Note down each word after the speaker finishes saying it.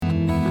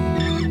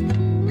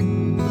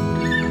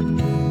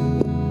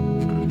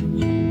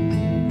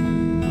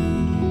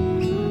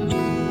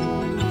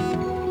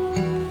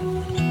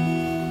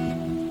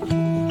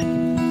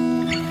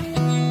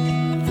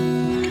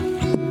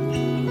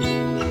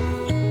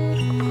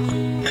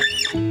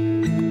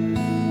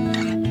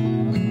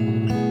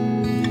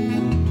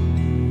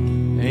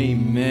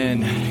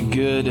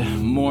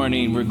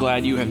morning. We're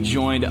glad you have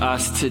joined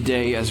us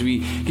today as we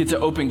get to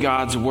open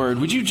God's Word.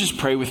 Would you just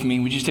pray with me?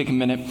 Would you just take a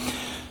minute?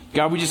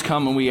 God, we just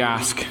come and we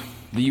ask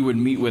that you would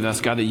meet with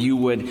us. God, that you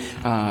would,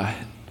 God,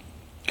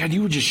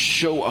 you would just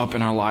show up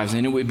in our lives,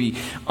 and it would be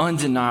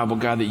undeniable,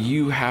 God, that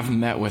you have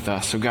met with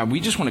us. So, God,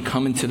 we just want to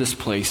come into this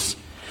place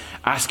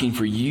asking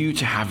for you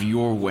to have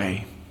your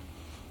way.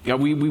 God,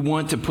 we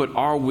want to put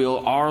our will,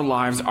 our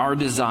lives, our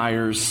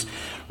desires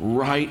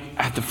right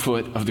at the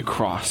foot of the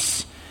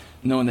cross,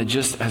 knowing that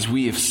just as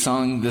we have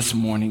sung this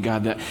morning,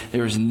 God, that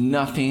there is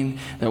nothing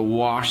that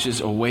washes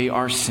away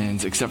our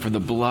sins except for the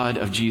blood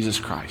of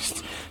Jesus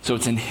Christ. So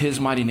it's in his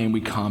mighty name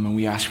we come and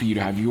we ask for you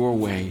to have your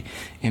way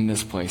in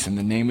this place. In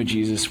the name of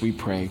Jesus we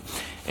pray.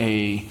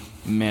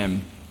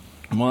 Amen.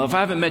 Well, if I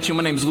haven't met you,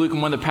 my name is Luke.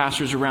 I'm one of the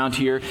pastors around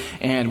here,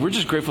 and we're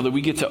just grateful that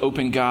we get to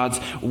open God's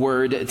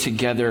Word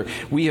together.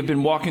 We have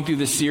been walking through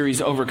this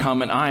series,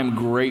 Overcome, and I am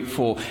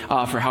grateful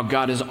for how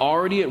God is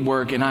already at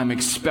work, and I'm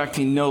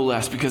expecting no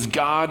less, because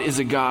God is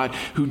a God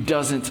who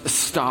doesn't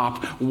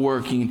stop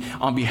working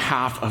on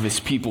behalf of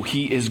his people.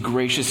 He is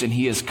gracious and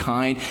he is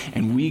kind,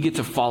 and we get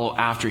to follow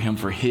after him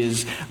for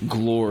his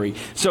glory.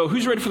 So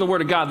who's ready for the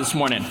Word of God this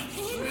morning?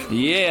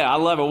 Yeah, I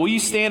love it. Will you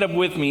stand up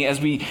with me as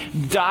we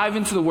dive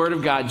into the Word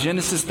of God,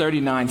 Genesis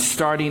 39,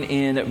 starting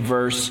in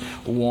verse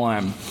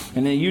 1.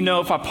 And then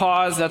if I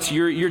pause, that's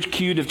your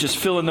cue to just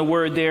fill in the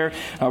word there.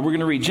 We're going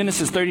to read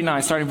Genesis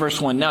 39, starting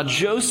verse 1. Now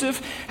Joseph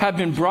had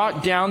been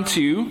brought down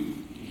to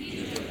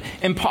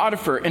and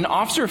Potiphar, an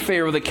officer of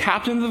Pharaoh, the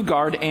captain of the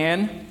guard,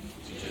 and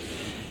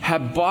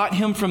had bought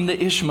him from the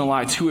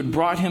Ishmaelites who had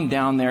brought him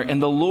down there. And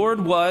the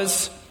Lord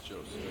was...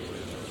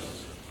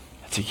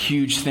 It's a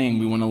huge thing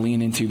we want to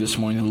lean into this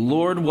morning. The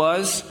Lord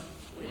was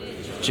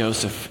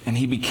Joseph, and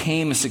he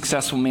became a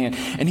successful man.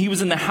 And he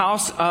was in the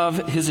house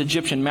of his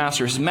Egyptian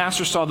master. His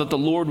master saw that the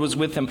Lord was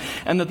with him,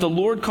 and that the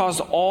Lord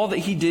caused all that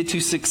he did to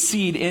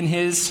succeed in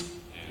his...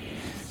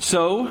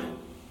 So,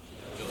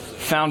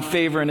 found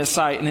favor in his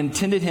sight, and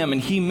intended him, and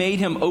he made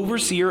him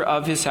overseer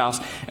of his house,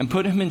 and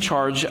put him in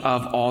charge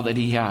of all that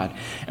he had.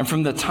 And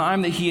from the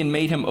time that he had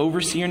made him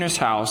overseer in his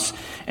house,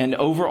 and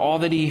over all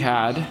that he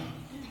had...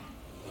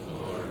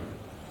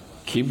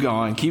 Keep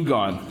going.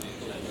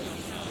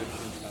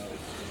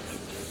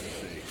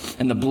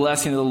 And the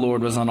blessing of the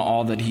Lord was on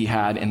all that he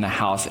had in the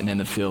house and in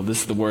the field.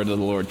 This is the word of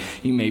the Lord.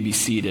 You may be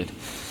seated.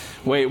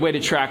 Way to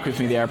track with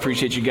me there. I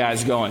appreciate you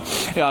guys going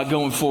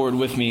forward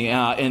with me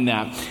in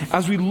that.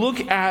 As we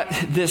look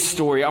at this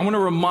story, I want to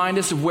remind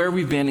us of where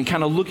we've been and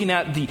kind of looking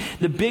at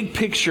the big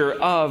picture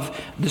of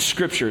the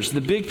scriptures,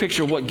 the big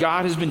picture of what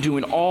God has been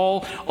doing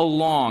all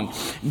along.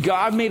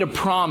 God made a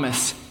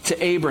promise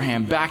to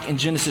Abraham back in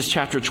Genesis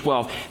chapter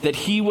 12 that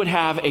he would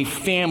have a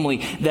family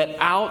that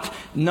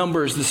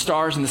outnumbers the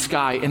stars in the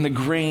sky and the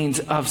grains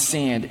of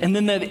sand. And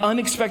then the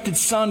unexpected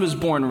son was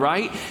born,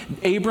 right?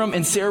 Abram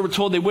and Sarah were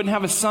told they wouldn't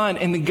have a son,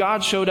 and then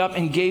God showed up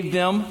and gave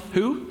them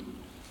who?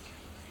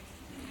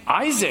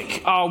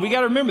 Isaac. Oh, we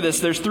got to remember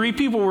this. There's three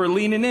people we're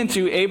leaning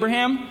into: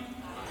 Abraham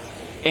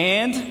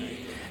and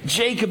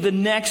Jacob, the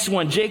next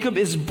one. Jacob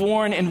is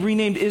born and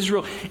renamed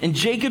Israel. And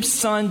Jacob's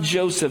son,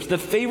 Joseph, the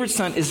favorite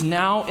son, is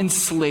now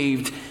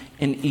enslaved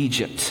in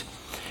Egypt.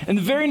 And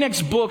the very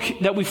next book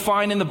that we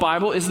find in the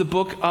Bible is the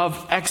book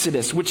of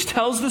Exodus, which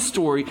tells the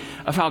story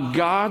of how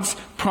God's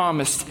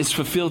promise is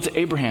fulfilled to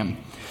Abraham.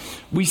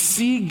 We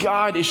see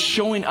God is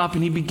showing up,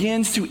 and he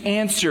begins to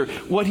answer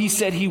what he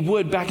said he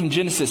would back in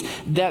Genesis,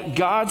 that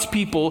God's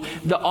people,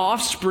 the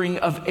offspring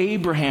of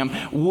Abraham,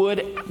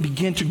 would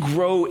begin to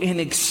grow and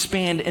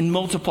expand and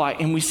multiply.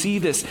 And we see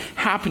this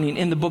happening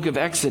in the book of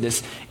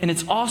Exodus. And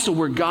it's also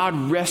where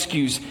God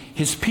rescues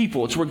his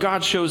people. It's where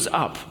God shows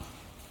up.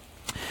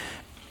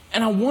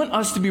 And I want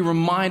us to be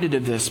reminded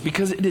of this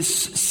because it is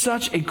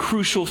such a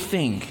crucial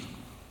thing.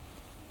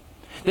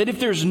 That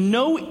if there's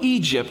no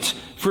Egypt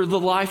for the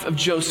life of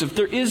Joseph,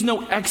 there is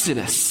no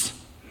Exodus.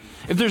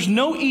 If there's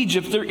no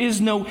Egypt, there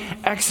is no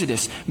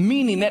Exodus.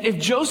 Meaning that if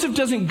Joseph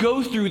doesn't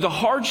go through the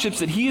hardships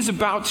that he is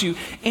about to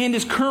and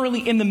is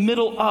currently in the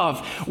middle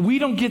of, we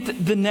don't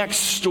get the next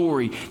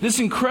story.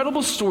 This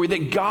incredible story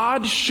that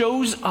God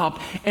shows up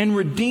and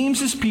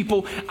redeems his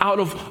people out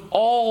of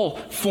all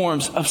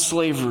forms of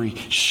slavery,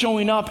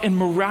 showing up in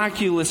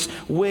miraculous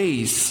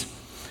ways.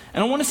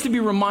 And I want us to be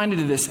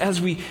reminded of this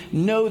as we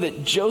know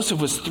that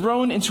Joseph was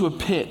thrown into a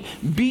pit,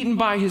 beaten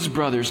by his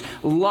brothers,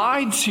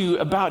 lied to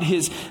about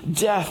his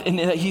death, and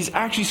that he's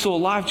actually still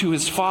alive to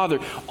his father.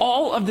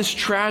 All of this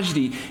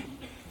tragedy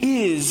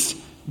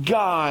is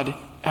God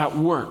at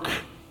work.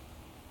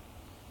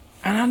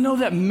 And I know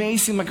that may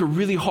seem like a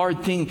really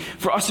hard thing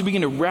for us to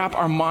begin to wrap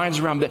our minds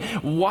around, that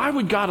why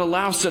would God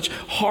allow such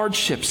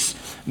hardships?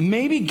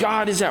 Maybe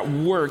God is at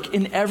work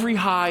in every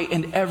high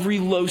and every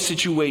low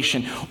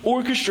situation,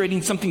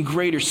 orchestrating something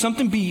greater,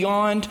 something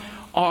beyond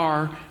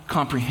our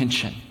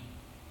comprehension.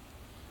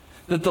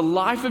 That the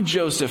life of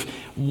Joseph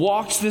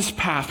walks this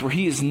path where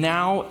he is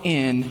now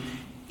in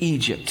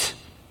Egypt.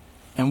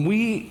 And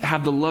we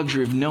have the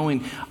luxury of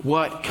knowing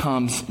what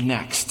comes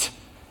next.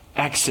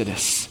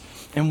 Exodus.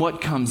 And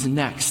what comes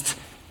next?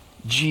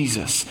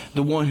 Jesus,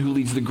 the one who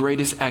leads the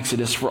greatest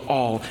exodus for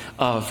all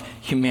of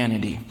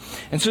humanity.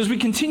 And so as we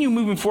continue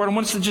moving forward, I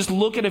want us to just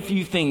look at a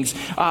few things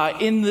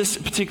in this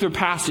particular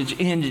passage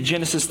in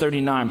Genesis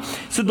 39.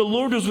 So the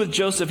Lord was with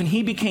Joseph, and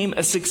he became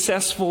a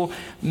successful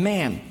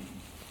man.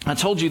 I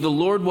told you the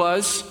Lord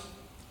was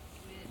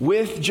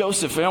with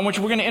Joseph. And we're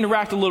going to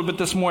interact a little bit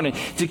this morning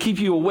to keep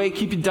you awake,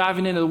 keep you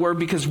diving into the Word,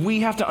 because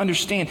we have to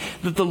understand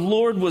that the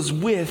Lord was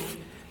with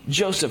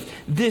Joseph.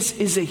 This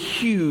is a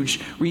huge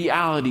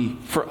reality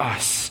for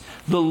us.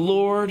 The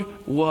Lord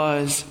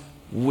was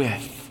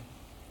with.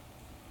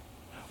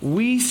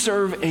 We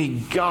serve a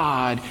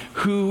God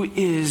who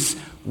is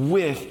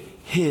with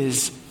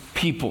his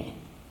people.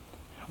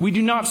 We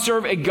do not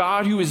serve a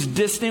God who is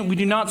distant. We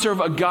do not serve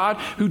a God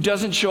who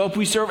doesn't show up.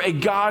 We serve a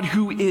God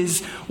who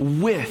is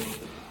with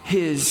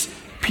his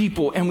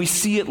people. And we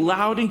see it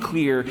loud and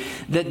clear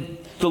that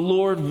the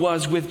Lord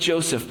was with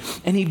Joseph,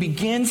 and he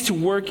begins to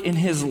work in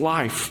his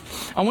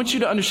life. I want you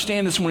to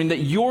understand this morning that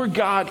your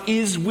God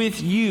is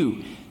with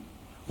you,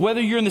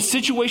 whether you're in the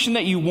situation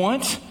that you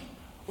want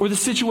or the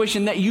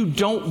situation that you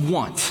don't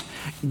want.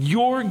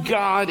 Your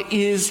God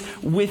is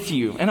with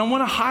you. And I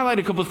want to highlight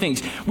a couple of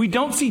things. We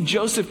don't see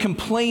Joseph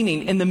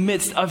complaining in the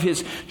midst of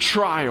his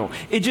trial.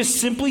 It just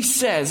simply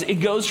says, it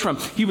goes from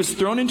he was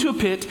thrown into a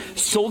pit,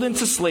 sold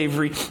into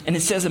slavery, and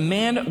it says a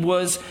man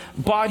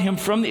bought him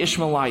from the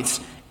Ishmaelites.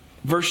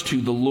 Verse 2,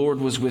 the Lord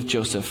was with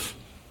Joseph.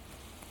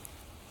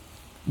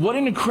 What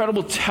an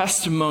incredible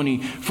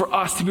testimony for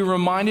us to be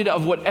reminded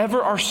of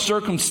whatever our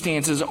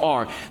circumstances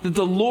are, that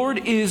the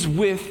Lord is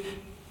with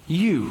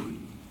you.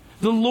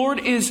 The Lord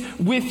is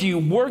with you,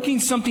 working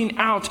something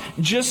out,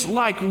 just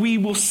like we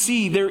will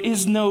see. There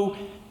is no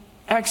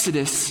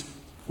Exodus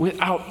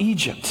without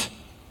Egypt.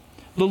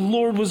 The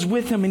Lord was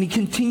with him, and he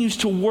continues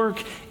to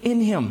work in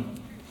him.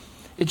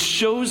 It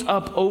shows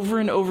up over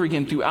and over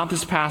again throughout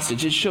this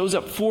passage. It shows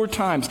up 4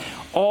 times,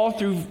 all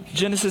through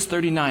Genesis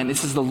 39. It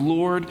says the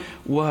Lord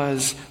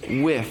was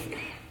with.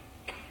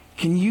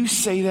 Can you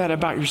say that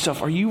about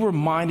yourself? Are you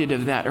reminded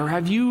of that? Or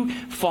have you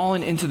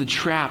fallen into the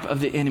trap of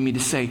the enemy to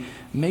say,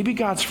 maybe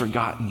God's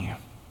forgotten you.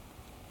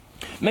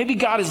 Maybe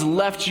God has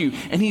left you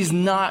and he's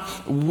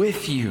not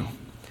with you.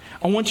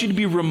 I want you to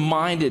be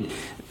reminded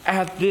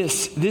at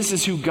this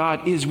is who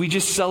God is. We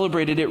just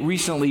celebrated it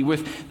recently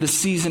with the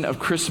season of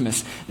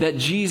Christmas, that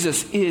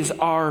Jesus is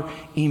our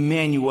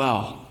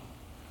Emmanuel,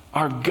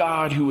 our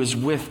God who is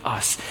with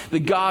us, the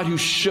God who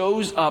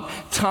shows up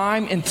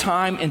time and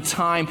time and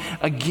time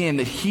again,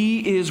 that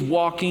he is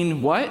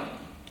walking what?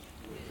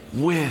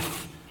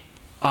 With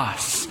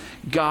us.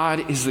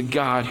 God is the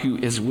God who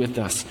is with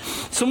us.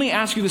 So let me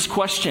ask you this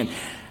question.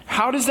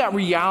 How does that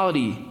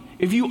reality,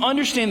 if you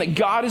understand that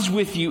God is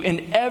with you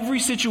in every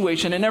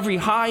situation, in every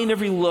high and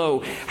every low,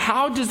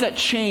 how does that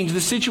change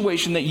the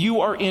situation that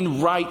you are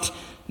in right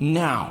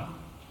now?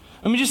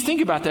 I mean, just think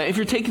about that. If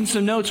you're taking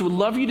some notes, I would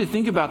love you to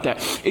think about that.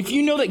 If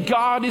you know that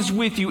God is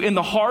with you in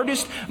the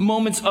hardest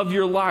moments of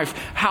your life,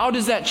 how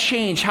does that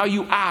change how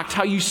you act,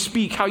 how you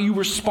speak, how you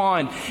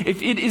respond?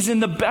 If it is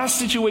in the best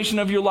situation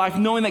of your life,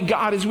 knowing that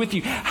God is with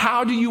you,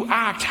 how do you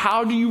act?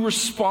 How do you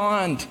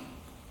respond?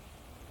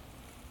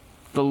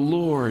 The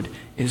Lord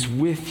is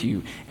with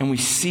you. And we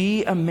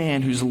see a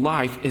man whose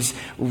life is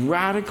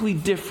radically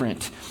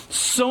different.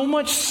 So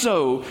much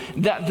so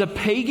that the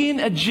pagan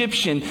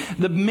Egyptian,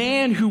 the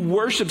man who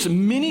worships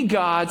many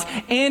gods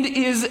and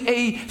is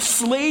a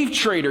slave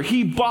trader,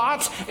 he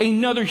bought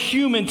another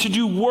human to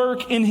do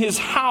work in his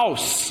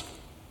house.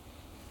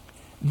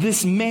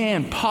 This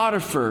man,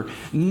 Potiphar,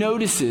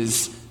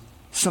 notices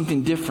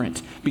something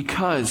different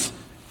because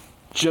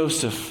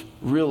Joseph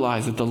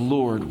realized that the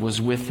Lord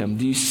was with him.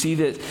 Do you see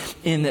that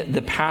in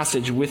the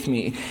passage with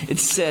me? It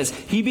says,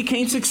 he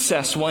became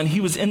successful and he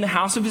was in the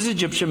house of his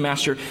Egyptian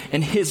master,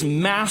 and his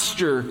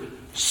master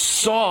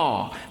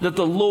saw that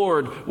the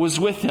Lord was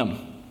with him.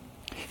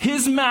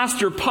 His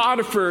master,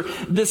 Potiphar,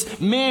 this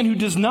man who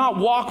does not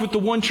walk with the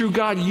one true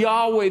God,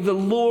 Yahweh, the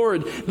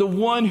Lord, the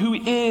one who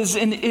is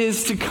and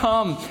is to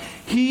come,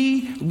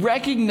 he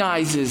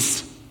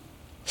recognizes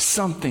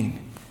something.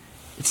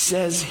 It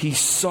says he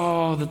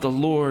saw that the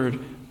Lord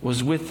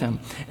was with him,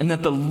 and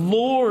that the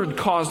Lord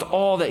caused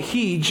all that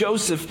he,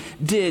 Joseph,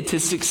 did to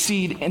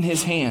succeed in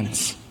his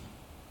hands.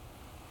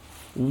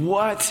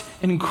 What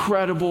an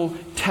incredible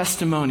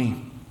testimony.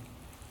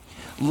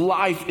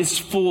 Life is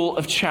full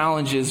of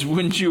challenges,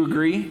 wouldn't you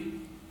agree?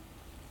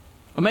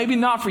 Well, maybe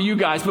not for you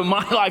guys, but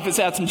my life has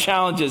had some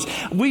challenges.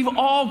 We've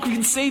all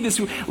can say this.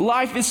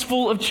 Life is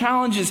full of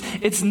challenges.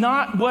 It's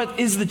not what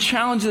is the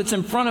challenge that's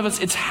in front of us.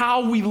 It's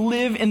how we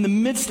live in the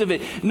midst of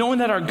it, knowing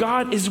that our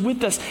God is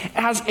with us,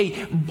 as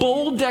a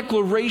bold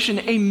declaration,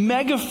 a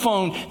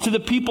megaphone to the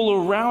people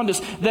around us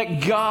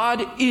that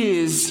God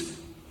is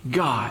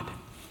God.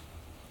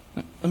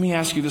 Let me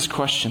ask you this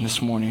question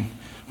this morning.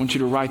 I want you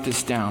to write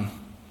this down.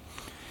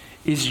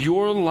 Is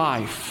your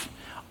life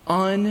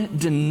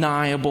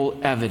undeniable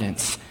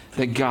evidence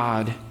that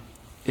God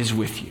is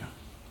with you?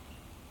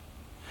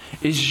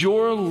 Is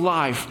your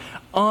life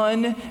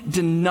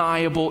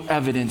undeniable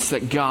evidence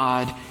that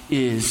God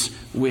is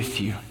with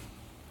you?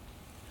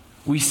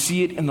 We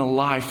see it in the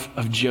life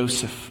of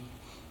Joseph.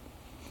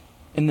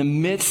 In the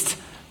midst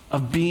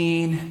of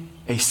being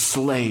a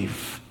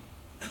slave,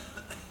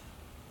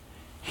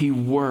 he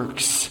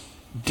works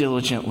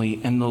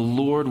diligently, and the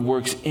Lord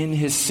works in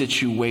his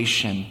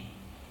situation.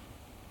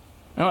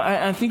 Now,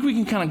 I think we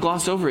can kind of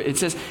gloss over it. It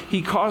says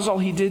he caused all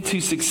he did to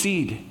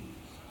succeed.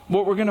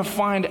 What we're going to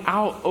find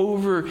out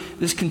over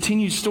this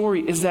continued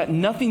story is that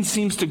nothing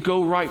seems to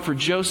go right for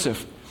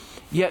Joseph.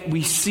 Yet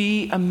we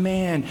see a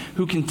man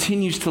who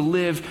continues to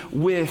live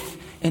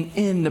with and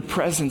in the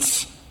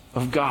presence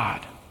of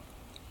God.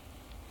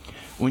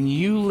 When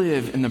you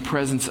live in the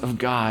presence of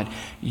God,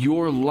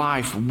 your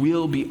life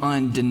will be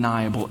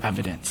undeniable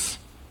evidence.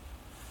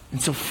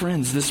 And so,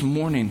 friends, this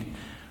morning,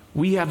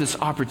 we have this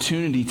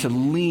opportunity to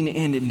lean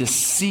in and to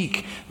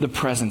seek the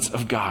presence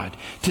of God,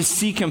 to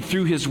seek him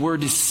through his word,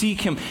 to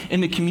seek him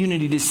in the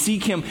community, to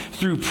seek him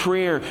through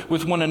prayer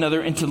with one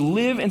another, and to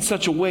live in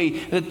such a way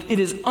that it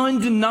is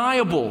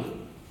undeniable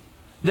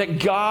that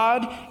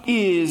God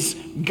is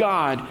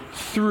God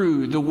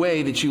through the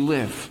way that you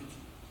live.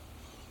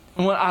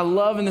 And what I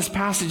love in this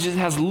passage, it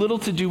has little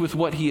to do with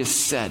what he has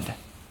said.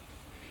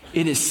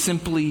 It is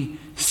simply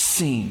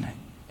seen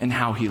in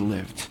how he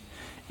lived.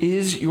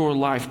 Is your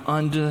life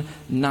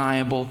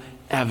undeniable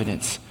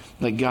evidence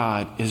that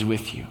God is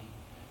with you?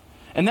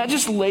 And that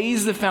just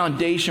lays the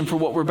foundation for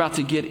what we're about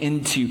to get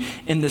into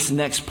in this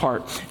next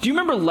part. Do you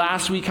remember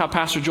last week how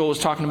Pastor Joel was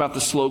talking about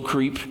the slow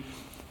creep?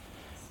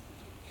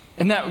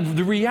 And that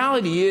the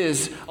reality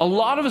is, a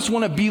lot of us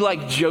want to be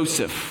like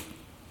Joseph.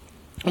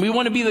 We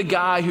want to be the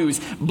guy who's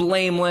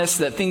blameless,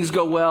 that things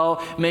go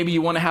well. Maybe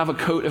you want to have a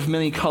coat of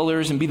many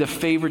colors and be the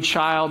favored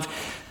child.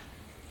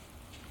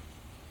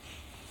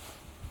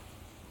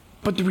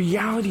 But the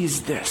reality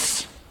is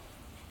this: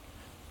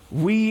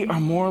 we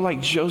are more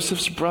like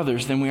Joseph's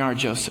brothers than we are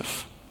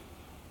Joseph.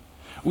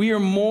 We are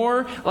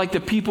more like the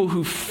people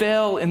who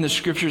fell in the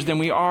scriptures than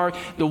we are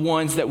the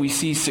ones that we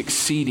see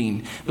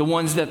succeeding, the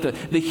ones that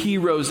the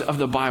heroes of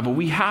the Bible.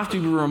 We have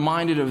to be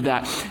reminded of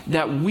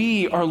that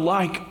we are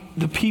like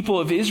the people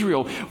of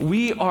Israel.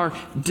 We are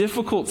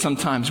difficult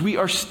sometimes. We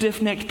are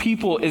stiff-necked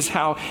people is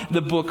how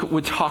the book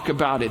would talk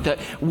about it. That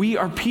we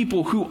are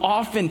people who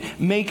often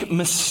make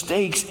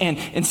mistakes, and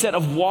instead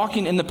of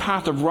walking in the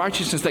path of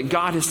righteousness that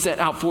God has set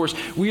out for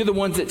us, we are the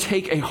ones that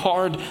take a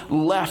hard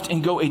left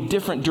and go a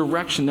different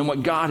direction than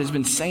what God has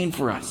been saying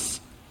for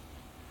us.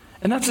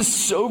 And that's a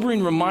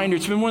sobering reminder.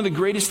 It's been one of the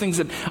greatest things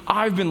that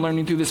I've been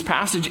learning through this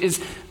passage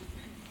is,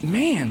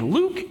 man,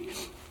 Luke,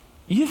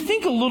 you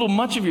think a little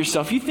much of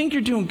yourself. You think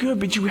you're doing good,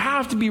 but you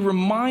have to be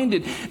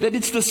reminded that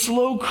it's the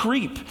slow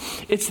creep.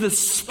 It's the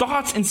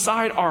thoughts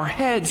inside our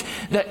heads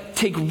that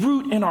take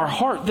root in our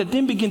heart that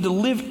then begin to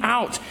live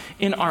out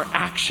in our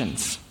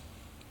actions.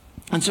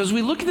 And so as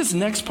we look at this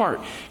next part,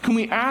 can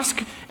we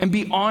ask and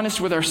be honest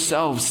with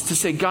ourselves to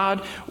say, God,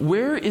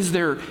 where is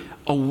there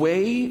a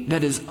way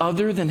that is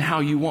other than how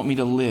you want me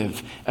to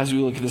live as we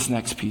look at this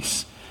next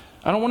piece?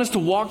 I don't want us to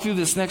walk through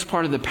this next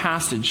part of the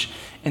passage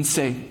and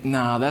say,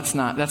 no, that's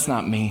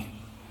not me.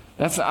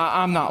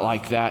 I'm not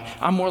like that.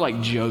 I'm more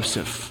like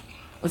Joseph.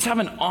 Let's have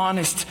an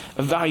honest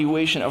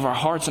evaluation of our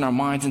hearts and our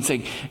minds and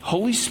say,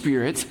 Holy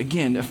Spirit,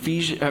 again,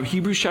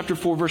 Hebrews chapter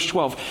 4, verse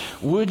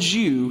 12, would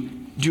you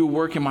do a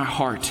work in my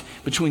heart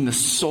between the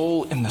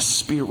soul and the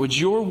spirit? Would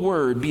your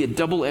word be a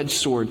double-edged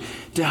sword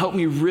to help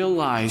me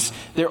realize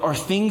there are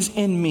things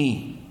in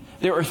me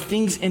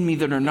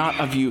that are not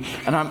of you,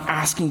 and I'm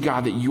asking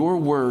God that your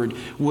word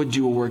would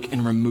do a work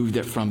and remove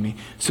that from me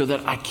so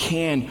that I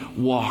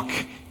can walk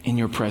in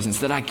your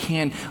presence, that I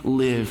can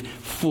live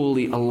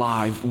fully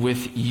alive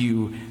with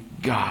you,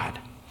 God.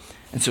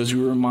 And so as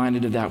we were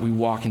reminded of that, we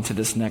walk into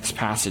this next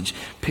passage,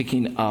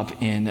 picking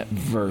up in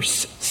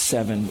verse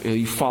 7.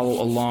 You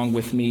follow along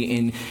with me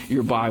in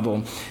your Bible.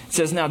 It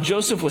says, now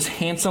Joseph was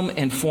handsome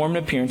and formed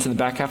in appearance in the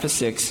back half of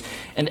 6.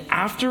 And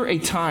after a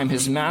time,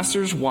 his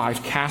master's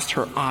wife cast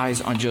her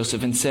eyes on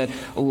Joseph and said,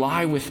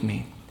 lie with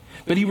me.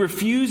 But he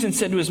refused and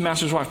said to his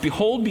master's wife,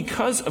 behold,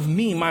 because of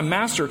me, my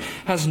master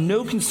has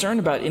no concern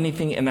about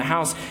anything in the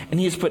house, and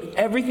he has put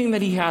everything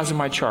that he has in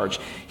my charge.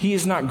 He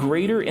is not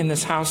greater in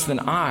this house than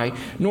I,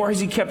 nor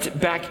has he kept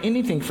back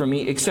anything from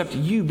me except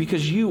you,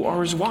 because you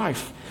are his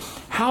wife.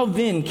 How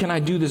then can I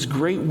do this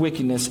great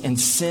wickedness and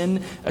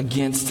sin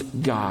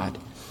against God?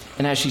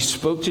 And as she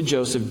spoke to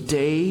Joseph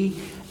day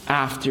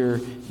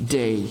after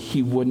day,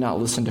 he would not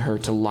listen to her,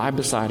 to lie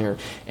beside her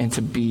and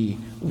to be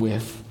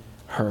with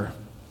her.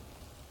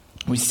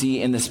 We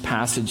see in this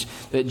passage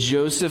that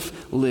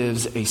Joseph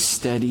lives a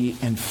steady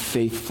and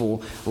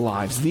faithful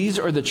life. These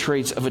are the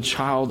traits of a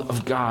child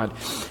of God,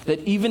 that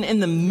even in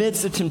the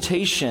midst of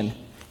temptation,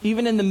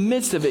 even in the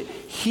midst of it,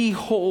 he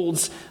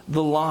holds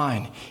the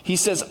line. He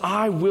says,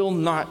 I will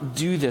not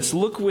do this.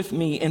 Look with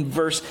me in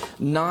verse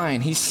 9.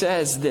 He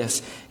says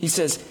this. He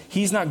says,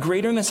 he's not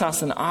greater in this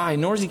house than I,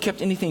 nor has he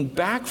kept anything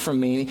back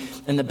from me.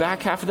 In the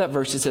back half of that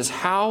verse, it says,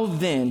 how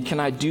then can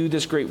I do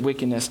this great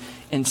wickedness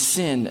and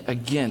sin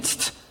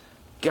against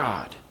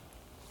God?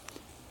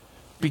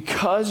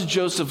 Because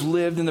Joseph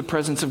lived in the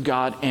presence of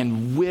God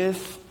and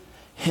with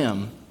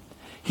him,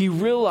 He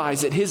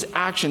realized that his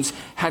actions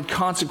had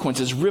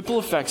consequences, ripple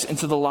effects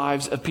into the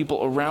lives of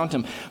people around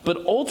him.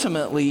 But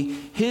ultimately,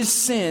 his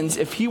sins,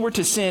 if he were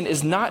to sin,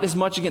 is not as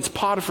much against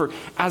Potiphar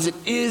as it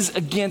is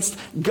against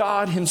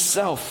God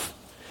himself.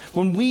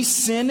 When we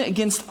sin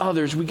against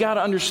others, we got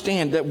to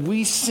understand that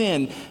we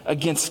sin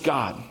against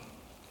God.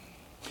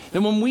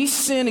 And when we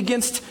sin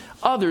against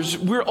others,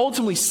 we're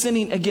ultimately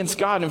sinning against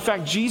God. In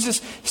fact,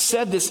 Jesus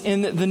said this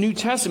in the New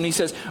Testament. He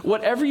says,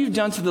 whatever you've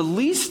done to the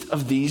least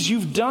of these,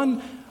 you've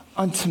done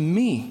unto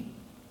me.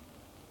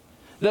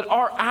 That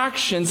our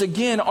actions,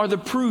 again, are the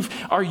proof.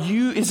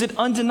 Is it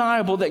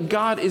undeniable that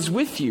God is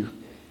with you?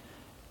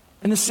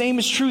 And the same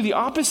is true, the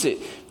opposite.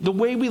 The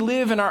way we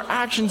live and our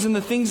actions and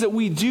the things that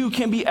we do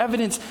can be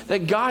evidence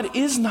that God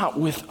is not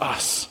with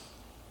us.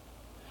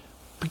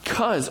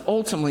 Because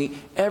ultimately,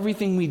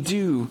 everything we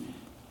do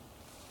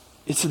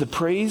is to the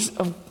praise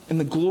of and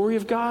the glory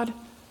of God,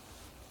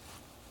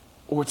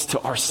 or it's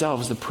to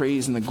ourselves, the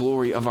praise and the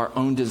glory of our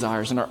own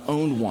desires and our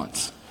own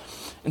wants.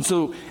 And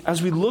so,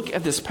 as we look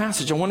at this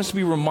passage, I want us to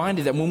be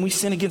reminded that when we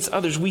sin against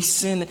others, we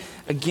sin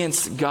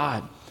against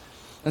God.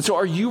 And so,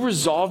 are you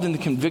resolved in the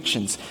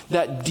convictions,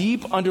 that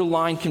deep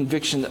underlying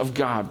conviction of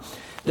God,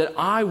 that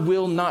I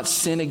will not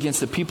sin against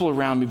the people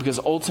around me because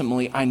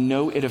ultimately I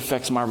know it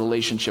affects my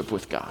relationship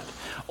with God?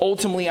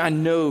 Ultimately, I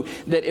know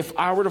that if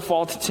I were to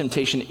fall to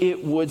temptation,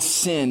 it would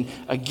sin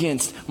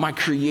against my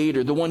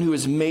Creator, the one who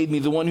has made me,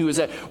 the one who is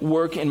at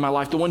work in my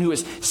life, the one who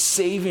is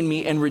saving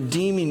me and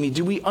redeeming me.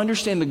 Do we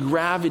understand the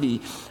gravity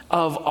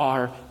of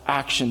our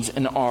actions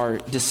and our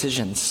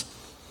decisions?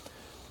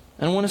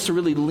 And I want us to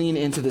really lean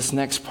into this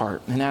next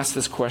part and ask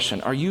this question.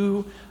 Are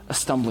you a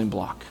stumbling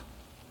block?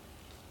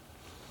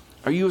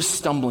 Are you a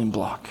stumbling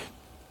block?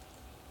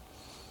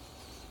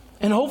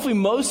 And hopefully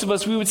most of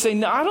us, we would say,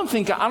 no, I don't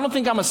think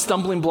I'm a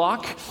stumbling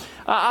block.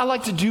 I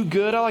like to do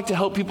good. I like to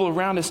help people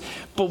around us.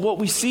 But what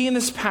we see in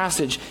this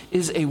passage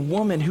is a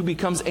woman who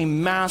becomes a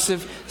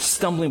massive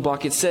stumbling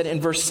block. It said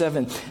in verse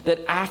 7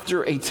 that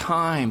after a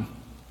time,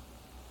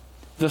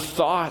 the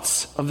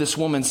thoughts of this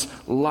woman's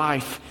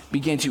life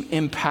began to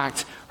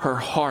impact her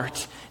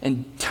heart.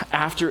 And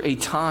after a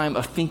time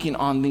of thinking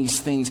on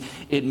these things,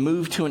 it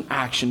moved to an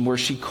action where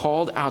she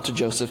called out to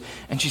Joseph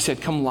and she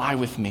said, come lie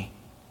with me.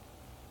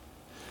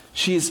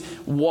 She is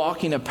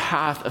walking a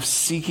path of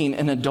seeking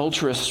an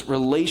adulterous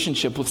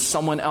relationship with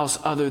someone else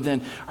other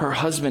than her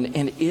husband.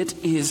 And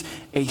it is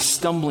a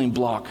stumbling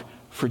block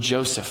for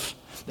Joseph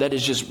that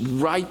is just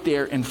right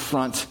there in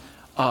front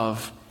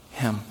of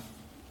him.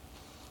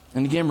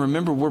 And again,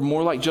 remember, we're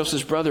more like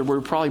Joseph's brother. We're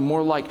probably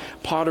more like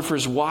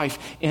Potiphar's wife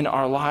in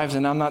our lives.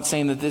 And I'm not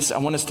saying that I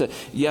want us to,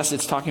 yes,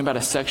 it's talking about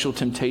a sexual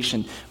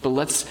temptation, but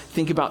let's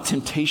think about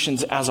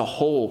temptations as a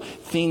whole.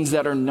 Things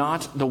that are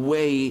not the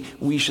way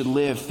we should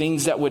live.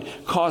 Things that would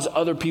cause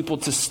other people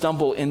to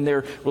stumble in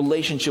their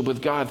relationship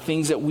with God.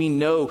 Things that we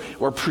know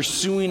are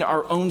pursuing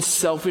our own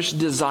selfish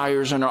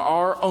desires and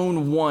our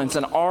own wants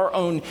and our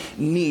own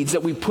needs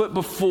that we put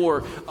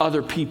before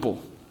other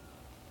people.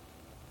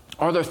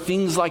 Are there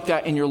things like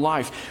that in your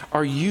life?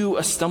 Are you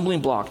a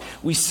stumbling block?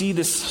 We see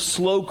this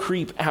slow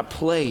creep at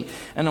play.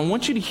 And I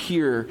want you to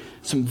hear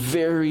some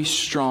very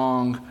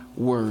strong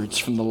words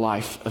from the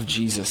life of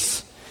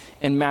Jesus.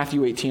 In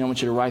Matthew 18, I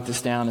want you to write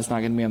this down. It's not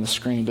going to be on the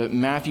screen. But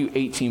Matthew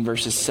 18,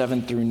 verses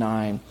 7 through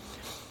 9.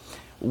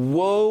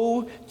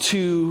 Woe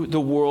to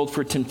the world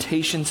for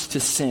temptations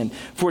to sin,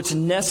 for it's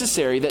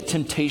necessary that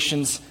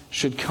temptations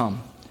should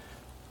come.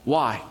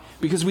 Why?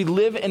 Because we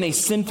live in a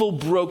sinful,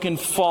 broken,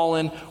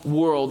 fallen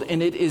world.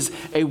 And it is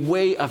a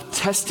way of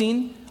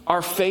testing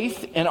our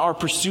faith and our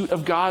pursuit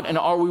of God. And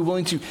are we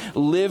willing to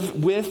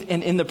live with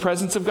and in the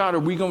presence of God? Or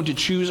are we going to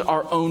choose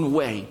our own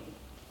way?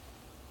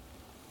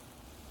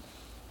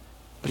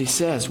 But he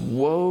says,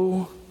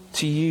 woe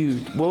to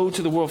you, woe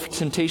to the world for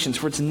temptations,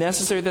 for it's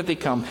necessary that they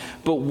come.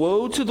 But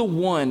woe to the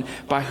one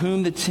by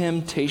whom the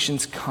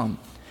temptations come.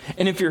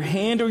 And if your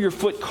hand or your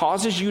foot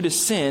causes you to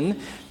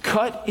sin,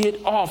 cut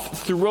it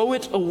off, throw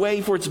it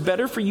away, for it's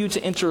better for you to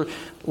enter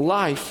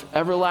life,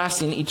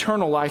 everlasting,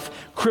 eternal life,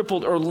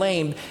 crippled or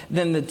lamed,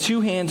 than the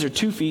 2 hands or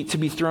 2 feet to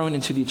be thrown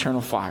into the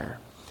eternal fire.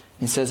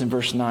 It says in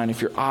verse 9,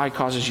 if your eye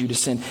causes you to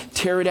sin,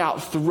 tear it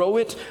out, throw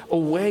it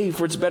away,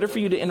 for it's better for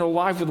you to enter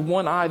life with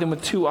 1 eye than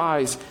with 2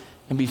 eyes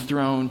and be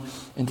thrown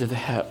into the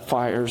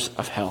fires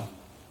of hell.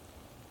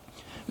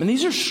 And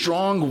these are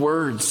strong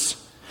words.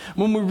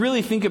 When we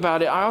really think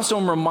about it, I also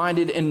am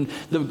reminded in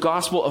the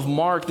Gospel of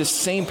Mark, this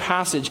same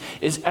passage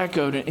is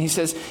echoed. And he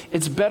says,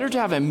 it's better to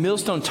have a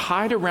millstone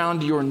tied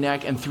around your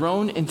neck and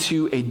thrown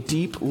into a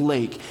deep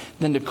lake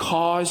than to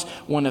cause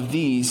one of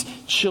these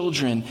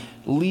children,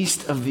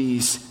 least of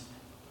these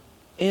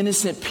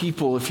innocent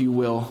people, if you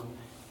will.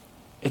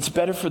 It's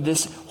better for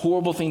this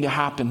horrible thing to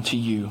happen to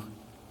you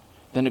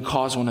than to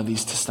cause one of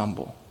these to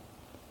stumble.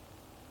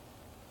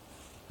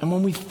 And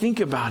when we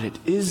think about it,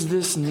 is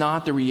this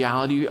not the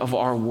reality of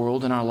our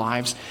world and our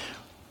lives?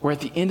 Where at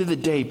the end of the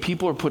day,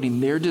 people are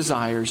putting their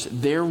desires,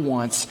 their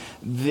wants,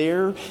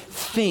 their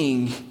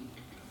thing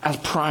as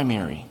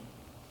primary.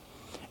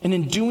 And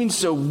in doing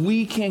so,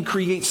 we can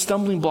create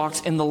stumbling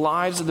blocks in the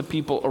lives of the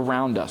people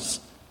around us.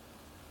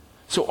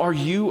 So are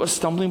you a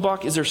stumbling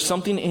block? Is there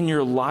something in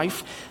your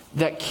life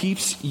that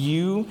keeps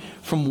you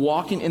from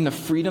walking in the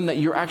freedom that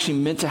you're actually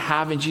meant to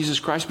have in Jesus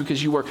Christ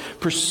because you are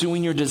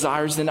pursuing your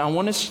desires? Then I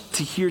want us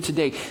to hear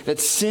today that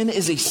sin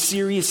is a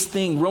serious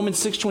thing. Romans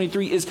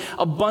 6:23 is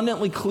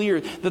abundantly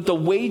clear that the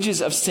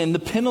wages of sin, the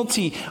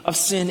penalty of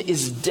sin,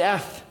 is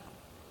death.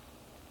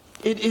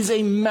 It is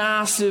a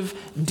massive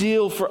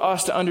deal for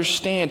us to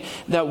understand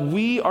that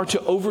we are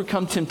to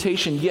overcome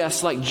temptation,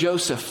 yes, like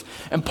Joseph.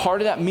 And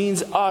part of that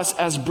means us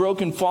as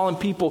broken, fallen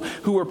people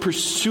who are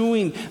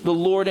pursuing the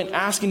Lord and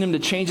asking Him to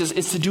change us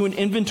is to do an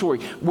inventory.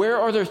 Where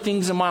are there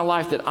things in my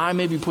life that I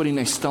may be putting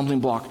a stumbling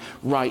block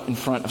right in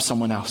front of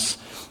someone else?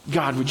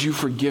 God, would you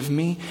forgive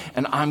me?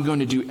 And I'm going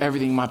to do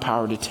everything in my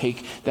power to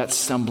take that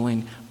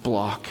stumbling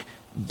block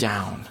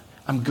down.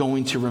 I'm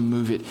going to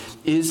remove it.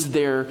 Is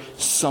there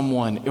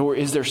someone or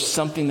is there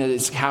something that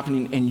is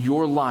happening in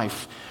your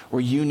life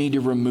where you need to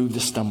remove the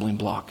stumbling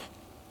block?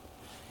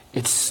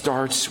 It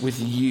starts with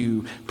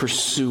you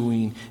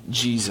pursuing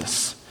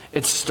Jesus.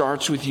 It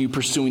starts with you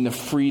pursuing the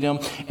freedom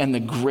and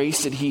the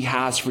grace that He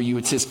has for you.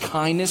 It's His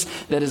kindness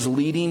that is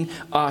leading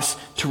us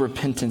to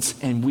repentance,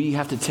 and we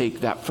have to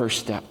take that first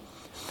step.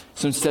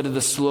 So instead of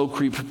the slow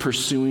creep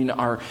pursuing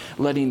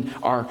letting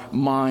our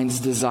mind's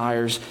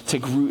desires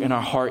take root in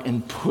our heart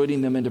and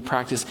putting them into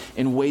practice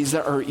in ways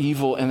that are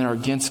evil and are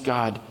against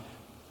God,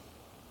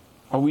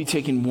 are we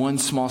taking one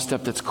small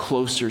step that's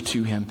closer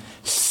to Him,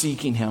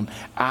 seeking Him,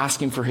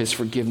 asking for His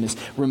forgiveness,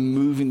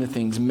 removing the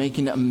things,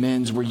 making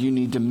amends where you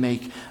need to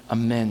make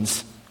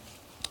amends?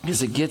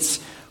 Because it gets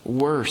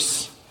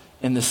worse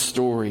in this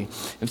story.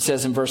 It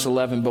says in verse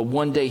 11, but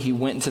one day he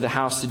went into the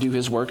house to do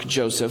his work,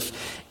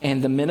 Joseph,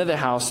 and the men of the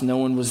house, no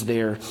one was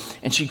there.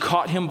 And she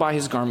caught him by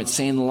his garment,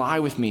 saying, lie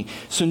with me.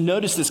 So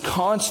notice this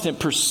constant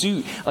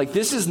pursuit. Like,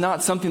 this is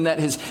not something that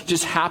has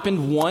just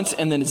happened once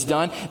and then it's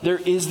done. There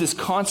is this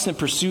constant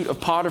pursuit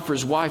of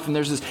Potiphar's wife, and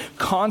there's this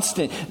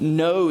constant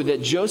know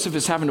that Joseph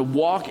is having to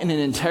walk in an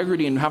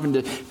integrity and having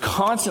to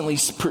constantly,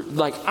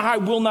 I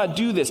will not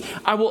do this.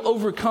 I will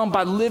overcome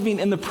by living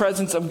in the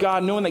presence of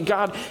God, knowing that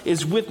God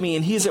is with me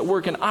and He is at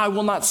work, and I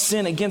will not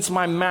sin against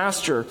my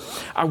master.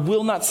 I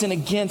will not sin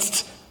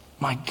against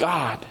my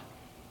God.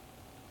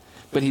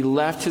 But he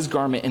left his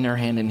garment in her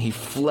hand and he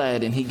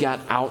fled, and he got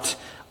out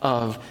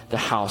of the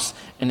house.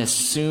 And as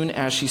soon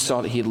as she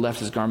saw that he had left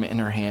his garment in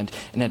her hand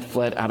and had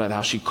fled out of the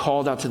house, she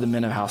called out to the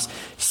men of the house,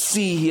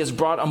 see, he has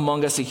brought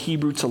among us a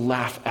Hebrew to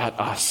laugh at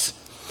us.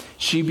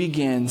 She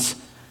begins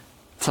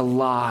to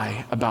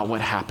lie about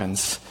what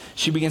happens.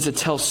 She begins to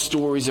tell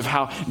stories of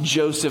how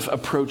Joseph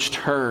approached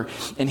her,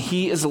 and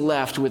he is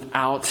left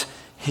without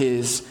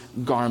his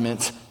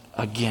garment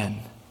again.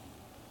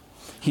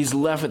 He's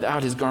left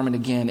without his garment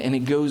again. And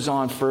it goes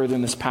on further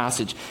in this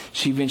passage.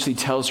 She eventually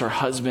tells her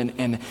husband,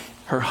 and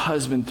her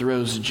husband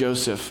throws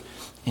Joseph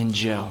in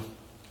jail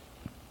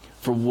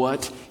for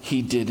what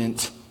he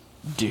didn't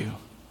do.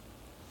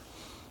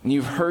 And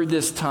you've heard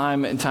this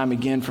time and time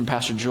again from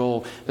Pastor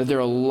Joel that there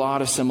are a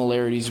lot of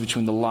similarities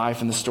between the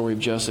life and the story of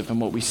Joseph and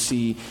what we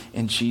see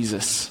in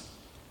Jesus.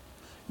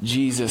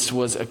 Jesus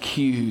was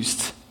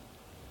accused,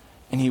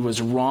 and he was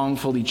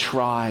wrongfully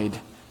tried,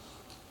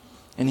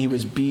 and he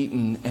was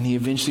beaten, and he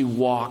eventually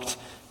walked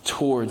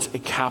towards a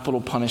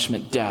capital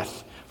punishment,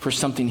 death, for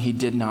something he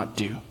did not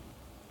do.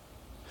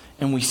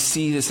 And we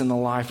see this in the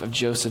life of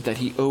Joseph, that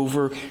he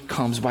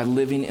overcomes by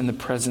living in the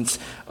presence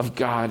of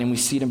God. And we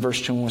see it in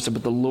verse 21.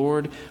 But the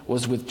Lord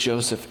was with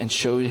Joseph and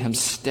showed him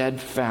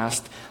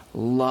steadfast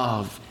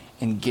love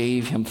and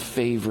gave him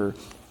favor,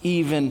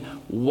 even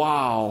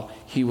while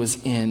he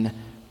was in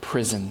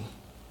prison.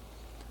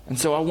 And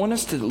so I want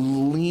us to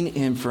lean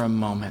in for a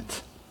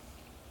moment.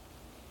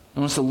 I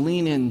want us to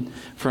lean in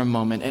for a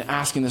moment and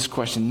asking this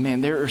question.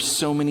 Man, there are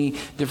so many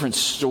different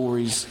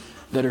stories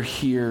that are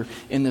here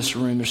in this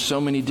room. There's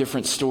so many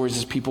different stories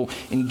as people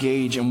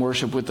engage and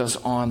worship with us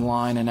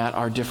online and at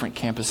our different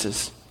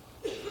campuses.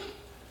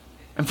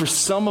 And for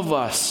some of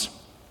us,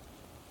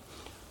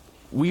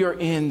 we are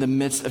in the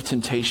midst of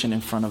temptation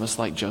in front of us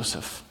like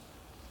Joseph.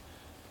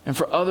 And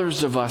for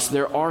others of us,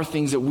 there are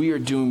things that we are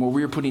doing where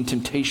we are putting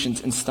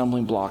temptations and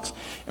stumbling blocks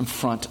in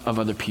front of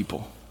other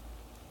people.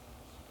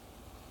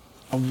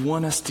 I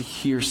want us to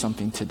hear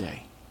something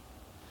today.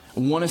 I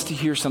want us to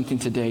hear something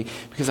today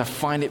because I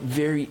find it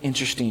very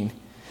interesting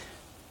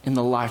in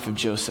the life of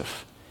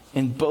Joseph.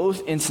 In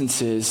both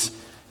instances,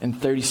 in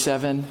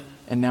 37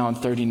 and now in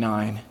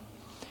 39,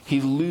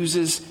 he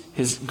loses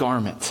his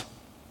garment.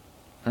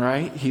 All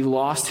right? He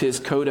lost his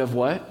coat of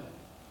what?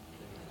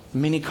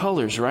 Many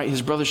colors, right?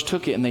 His brothers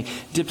took it and they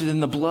dipped it in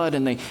the blood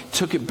and they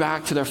took it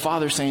back to their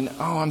father saying,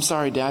 oh, I'm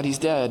sorry, Dad, he's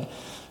dead,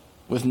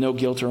 with no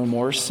guilt or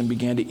remorse, and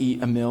began to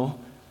eat a meal.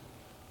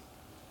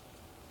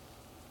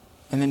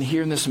 And then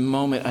here in this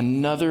moment,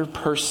 another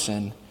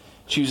person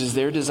chooses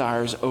their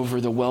desires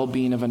over the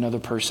well-being of another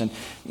person.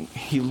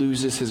 He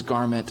loses his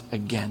garment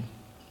again.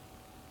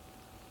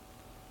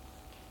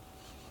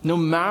 No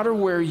matter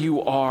where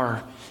you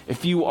are,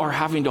 if you are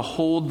having to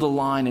hold the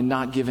line and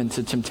not give in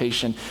to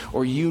temptation,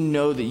 or you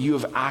know that you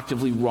have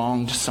actively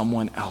wronged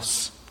someone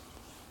else,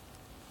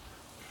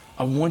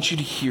 I want you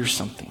to hear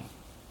something.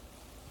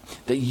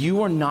 That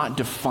you are not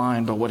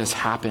defined by what has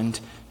happened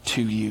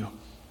to you.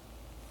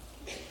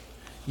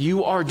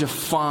 You are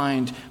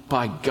defined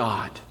by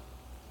God.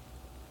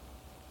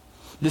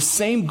 The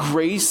same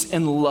grace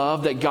and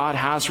love that God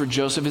has for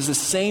Joseph is the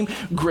same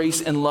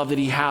grace and love that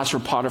he has for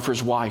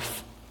Potiphar's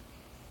wife.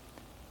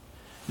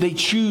 They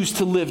choose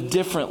to live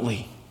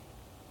differently.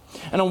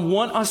 And I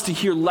want us to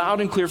hear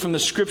loud and clear from the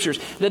scriptures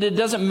that it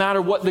doesn't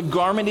matter what the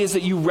garment is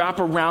that you wrap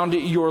around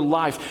your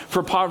life.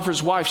 For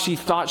Potiphar's wife, she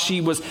thought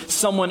she was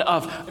someone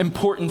of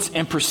importance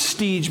and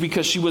prestige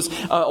because she was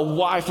a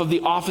wife of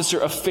the officer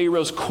of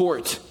Pharaoh's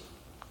court.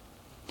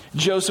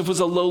 Joseph was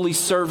a lowly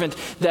servant,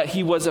 that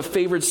he was a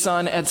favored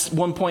son at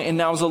one point and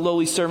now is a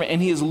lowly servant,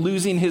 and he is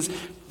losing his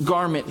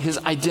garment, his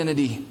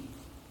identity.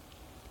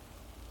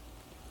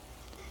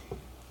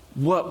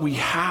 What we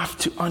have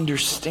to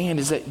understand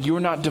is that you're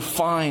not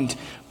defined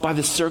by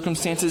the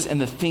circumstances and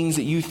the things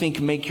that you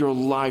think make your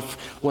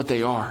life what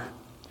they are.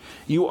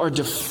 You are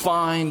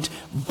defined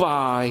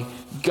by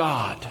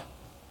God.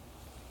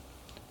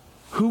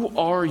 Who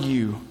are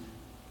you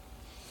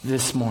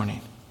this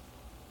morning?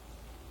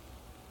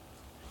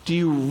 Do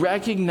you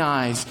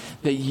recognize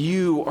that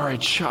you are a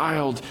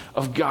child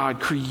of God,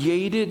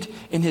 created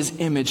in His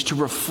image to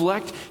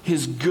reflect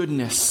His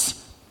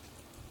goodness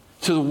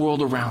to the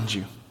world around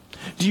you?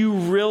 Do you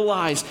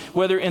realize,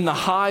 whether in the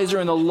highs or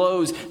in the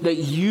lows, that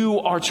you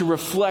are to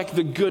reflect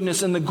the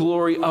goodness and the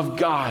glory of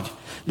God?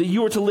 That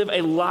you are to live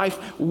a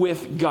life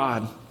with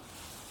God?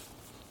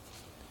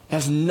 It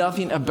has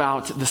nothing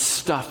about the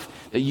stuff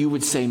that you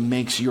would say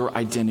makes your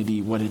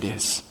identity what it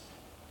is.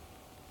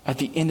 At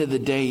the end of the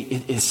day,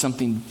 it is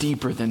something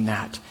deeper than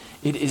that.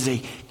 It is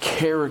a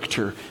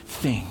character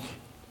thing.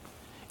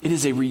 It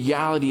is a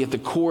reality at the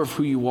core of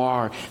who you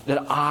are,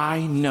 that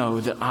I know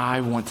that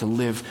I want to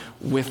live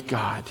with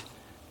God.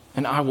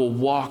 And I will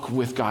walk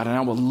with God, and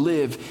I will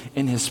live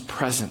in His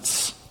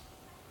presence.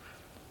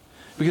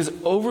 Because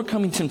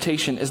overcoming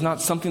temptation is not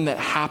something that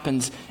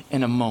happens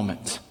in a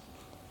moment.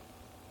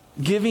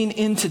 Giving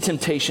into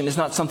temptation is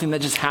not something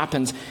that just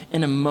happens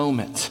in a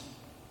moment.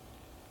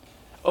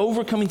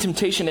 Overcoming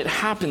temptation, it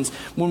happens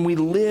when we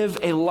live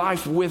a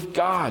life with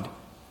God.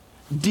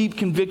 Deep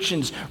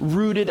convictions,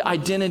 rooted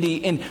identity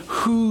in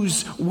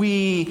whose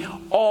we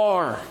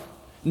are.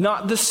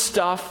 Not the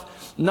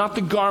stuff, not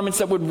the garments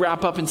that would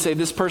wrap up and say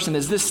this person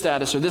is this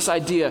status or this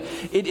idea.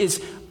 It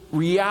is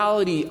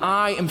reality.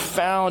 I am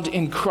found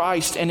in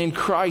Christ, and in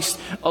Christ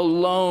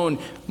alone.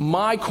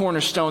 My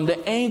cornerstone,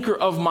 the anchor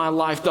of my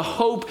life, the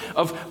hope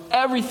of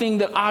everything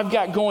that I've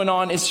got going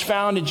on is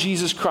found in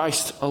Jesus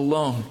Christ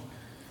alone.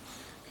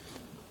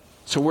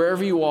 So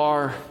wherever you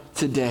are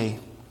today,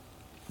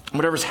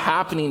 whatever's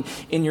happening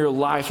in your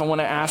life, I want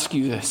to ask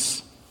you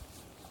this.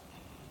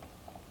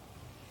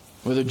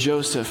 Whether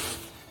Joseph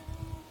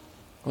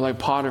or like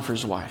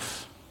Potiphar's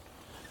wife,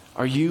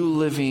 are you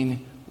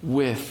living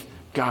with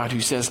God who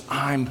says,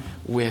 I'm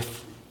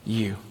with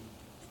you?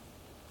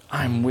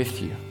 I'm with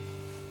you.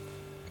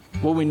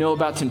 What we know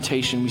about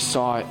temptation, we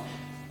saw it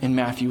in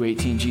Matthew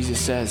 18. Jesus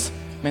says,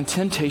 man,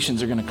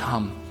 temptations are going to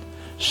come.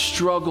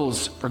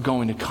 Struggles are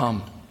going to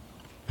come.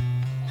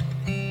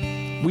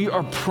 We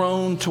are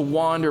prone to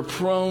wander,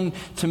 prone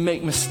to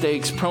make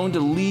mistakes, prone to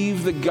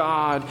leave the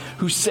God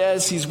who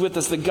says He's with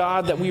us, the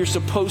God that we are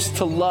supposed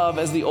to love,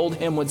 as the old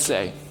hymn would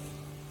say.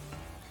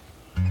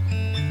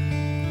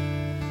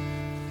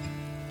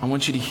 I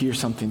want you to hear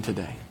something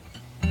today.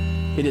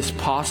 It is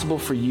possible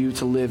for you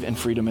to live in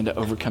freedom and to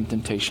overcome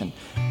temptation.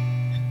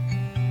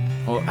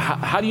 Well,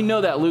 how do you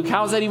know that, Luke?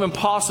 How is that even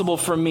possible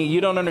for me?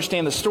 You don't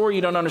understand the story.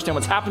 You don't understand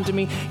what's happened to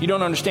me. You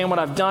don't understand what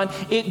I've done.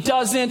 It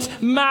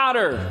doesn't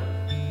matter.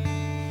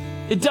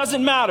 It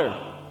doesn't matter.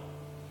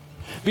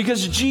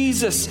 Because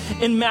Jesus,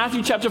 in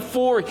Matthew chapter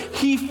 4,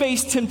 He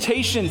faced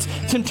temptations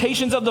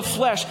of the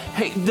flesh.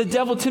 Hey, the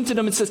devil tempted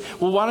Him and says,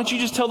 well, why don't you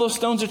just tell those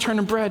stones to turn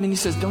to bread? And He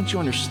says, don't you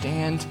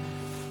understand?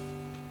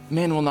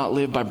 Man will not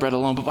live by bread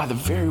alone, but by the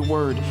very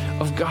word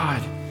of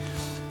God.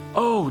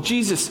 Oh,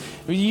 Jesus,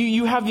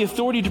 you have the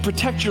authority to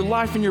protect your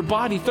life and your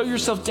body. Throw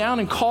yourself down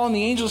and call on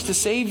the angels to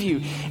save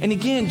you. And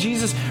again,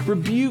 Jesus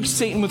rebukes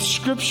Satan with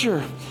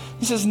scripture.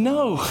 He says,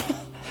 no,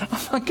 I'm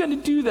not going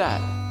to do that.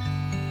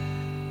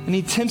 And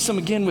He tempts him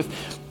again with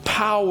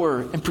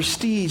power and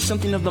prestige,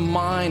 something of the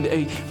mind,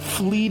 a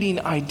fleeting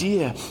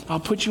idea. I'll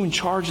put you in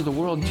charge of the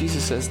world. And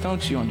Jesus says,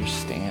 don't you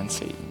understand,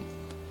 Satan?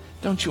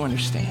 Don't you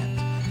understand?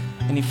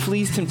 And he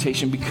flees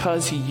temptation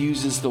because he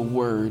uses the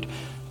word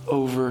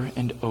over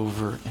and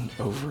over and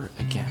over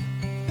again.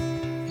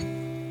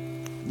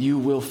 You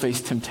will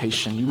face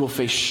temptation. You will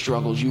face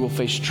struggles. You will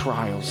face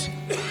trials.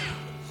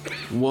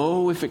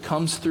 Woe if it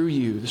comes through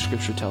you, the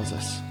scripture tells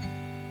us.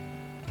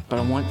 But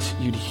I want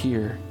you to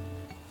hear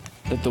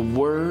that the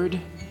word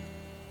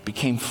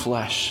became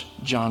flesh,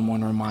 John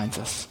 1 reminds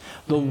us.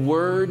 The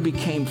Word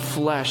became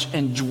flesh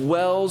and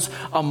dwells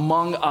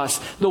among us.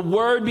 The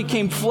Word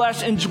became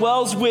flesh and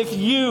dwells with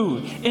you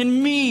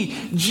and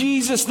me.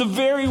 Jesus, the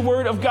very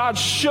Word of God,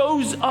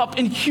 shows up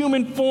in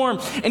human form.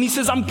 And he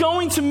says, I'm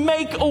going to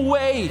make a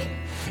way.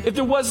 If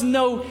there was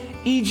no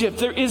Egypt,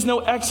 there is no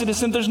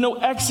Exodus. And there's no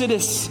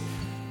Exodus,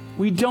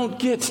 we don't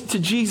get to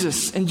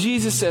Jesus. And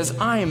Jesus says,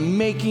 I am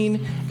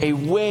making a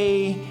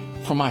way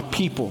for my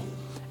people.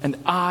 And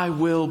I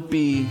will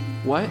be,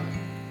 what?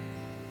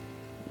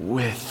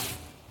 With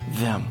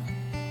them.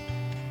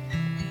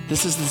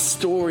 This is the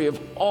story of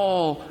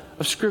all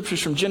of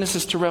scriptures from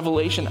Genesis to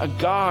Revelation, a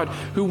God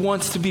who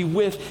wants to be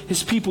with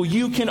his people.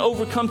 You can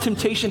overcome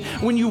temptation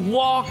when you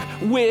walk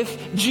with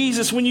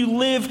Jesus, when you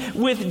live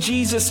with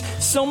Jesus,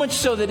 so much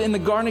so that in the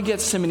Garden of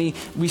Gethsemane,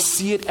 we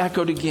see it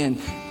echoed again.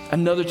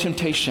 Another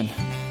temptation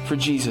for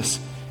Jesus.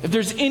 If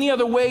there's any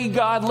other way,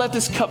 God, let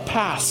this cup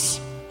pass.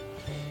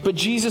 But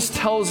Jesus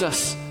tells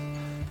us,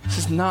 this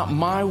is not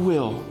my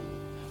will,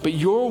 but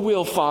your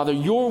will, Father,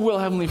 your will,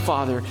 Heavenly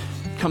Father,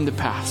 come to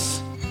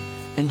pass.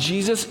 And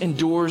Jesus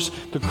endures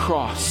the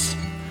cross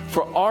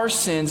for our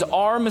sins,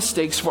 our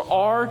mistakes, for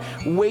our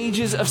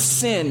wages of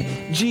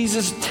sin.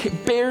 Jesus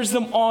bears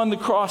them on the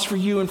cross for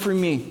you and for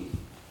me.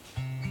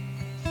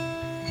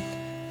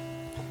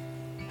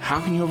 How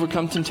can you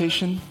overcome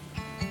temptation?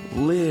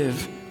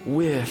 Live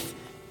with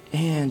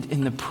and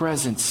in the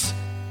presence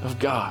of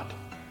God.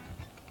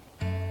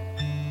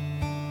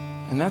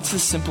 And that's a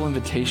simple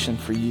invitation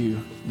for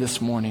you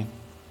this morning.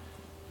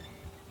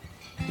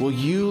 Will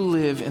you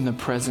live in the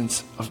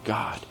presence of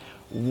God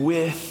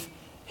with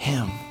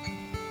him?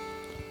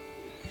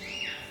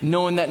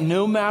 Knowing that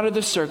no matter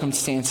the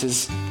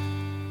circumstances,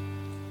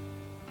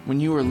 when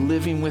you are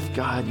living with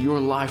God, your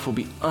life will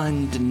be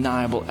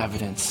undeniable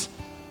evidence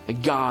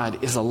that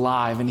God is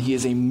alive and he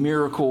is a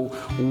miracle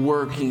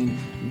working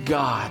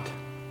God.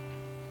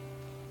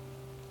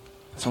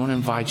 So I want to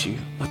invite you,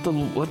 let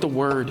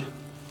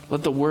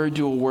the word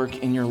do a work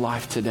in your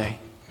life today.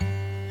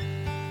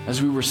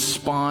 As we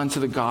respond to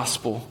the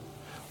gospel,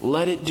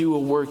 let it do a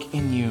work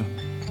in you.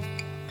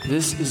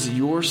 This is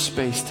your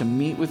space to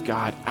meet with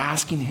God,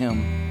 asking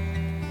him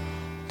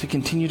to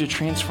continue to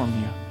transform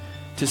you,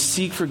 to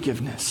seek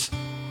forgiveness.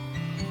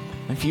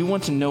 And if you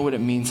want to know what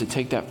it means to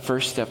take that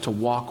first step to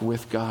walk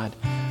with God,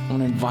 I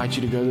want to invite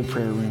you to go to the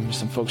prayer room. There's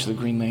some folks at the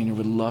Green Lane who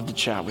would love to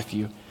chat with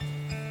you,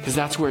 because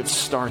that's where it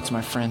starts,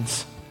 my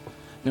friends.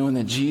 Knowing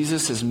that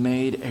Jesus has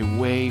made a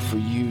way for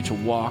you to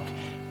walk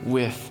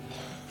with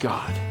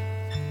God.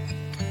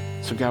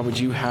 So God, would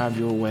you have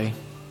your way?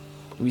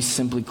 We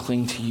simply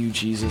cling to you,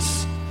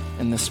 Jesus,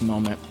 in this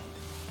moment.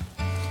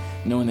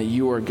 Knowing that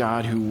you are a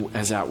God who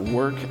is at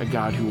work, a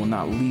God who will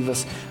not leave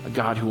us, a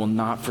God who will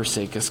not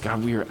forsake us.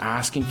 God, we are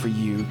asking for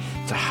you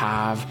to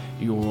have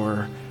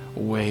your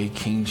way,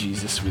 King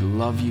Jesus. We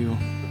love you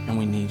and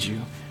we need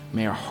you.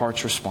 May our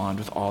hearts respond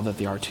with all that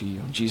they are to you.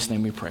 In Jesus'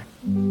 name we pray.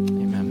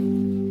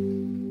 Amen.